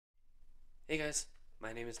Hey guys,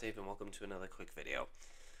 my name is Dave and welcome to another quick video.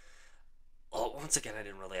 Well, once again, I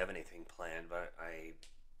didn't really have anything planned, but I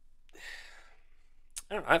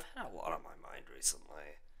don't know, I've had a lot on my mind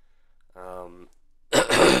recently. Um,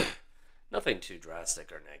 Nothing too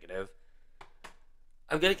drastic or negative.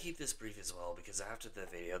 I'm going to keep this brief as well because after the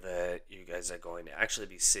video that you guys are going to actually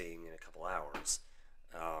be seeing in a couple hours,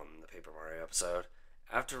 the Paper Mario episode,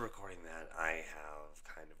 after recording that, I have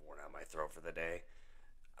kind of worn out my throat for the day.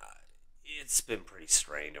 It's been pretty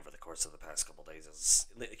strained over the course of the past couple days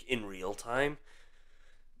in real time.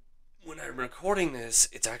 When I'm recording this,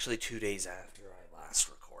 it's actually 2 days after I last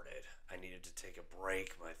recorded. I needed to take a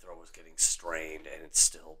break. My throat was getting strained, and it's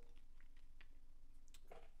still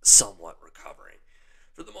somewhat recovering.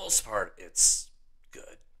 For the most part, it's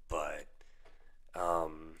good, but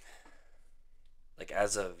like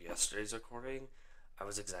as of yesterday's recording, I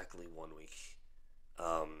was exactly 1 week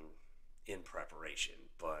in preparation.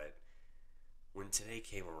 But when today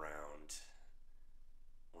came around,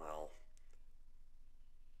 well,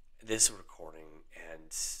 this recording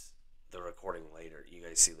and the recording later, you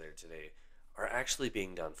guys see later today, are actually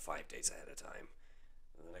being done 5 days ahead of time.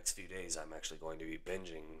 In the next few days, I'm actually going to be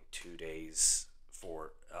binging 2 days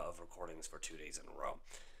of recordings for 2 days in a row,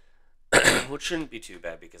 which shouldn't be too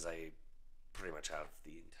bad because I pretty much have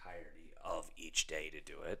the entirety of each day to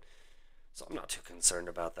do it. So I'm not too concerned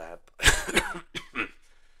about that.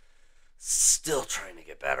 Still trying to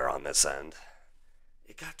get better on this end.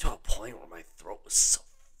 It got to a point where my throat was so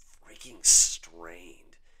freaking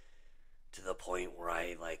strained to the point where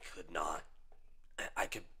I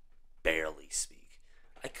could barely speak.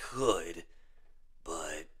 I could,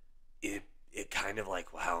 but it kind of like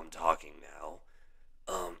how I'm talking now.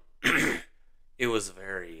 It was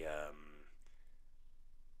very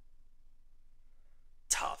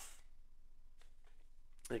tough,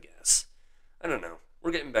 I guess. I don't know.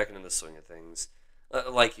 We're getting back into the swing of things.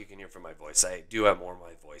 Like you can hear from my voice, I do have more of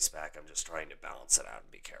my voice back. I'm just trying to balance it out and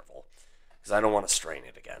be careful because I don't want to strain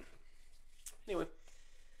it again. Anyway,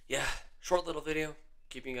 yeah, short little video.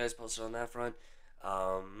 Keeping you guys posted on that front.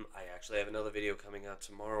 I actually have another video coming out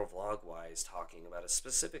tomorrow, vlog-wise, talking about a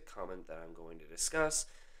specific comment that I'm going to discuss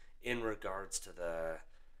in regards to the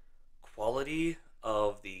quality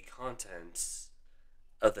of the content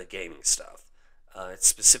of the gaming stuff. It's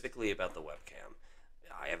specifically about the webcam.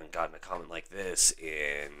 I haven't gotten a comment like this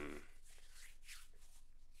in,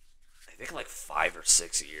 I think, like 5 or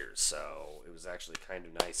 6 years, so it was actually kind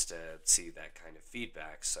of nice to see that kind of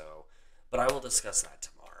feedback. So, but I will discuss that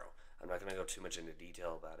tomorrow. I'm not going to go too much into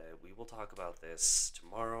detail about it. We will talk about this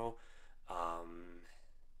tomorrow,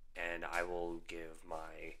 and I will give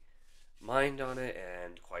my mind on it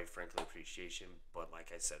and, quite frankly, appreciation. But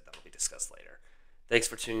like I said, that'll be discussed later. Thanks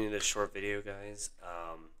for tuning in to this short video, guys.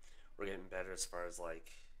 We're getting better as far as like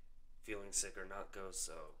feeling sick or not goes,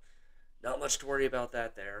 so not much to worry about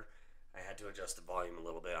that there. I had to adjust the volume a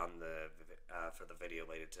little bit on the for the video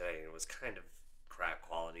later today, and it was kind of crap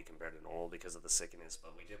quality compared to normal because of the sickness,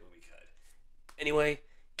 but we did what we could. Anyway,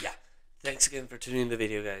 yeah, thanks again for tuning in the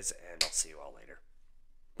video, guys, and I'll see you all later.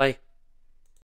 Bye.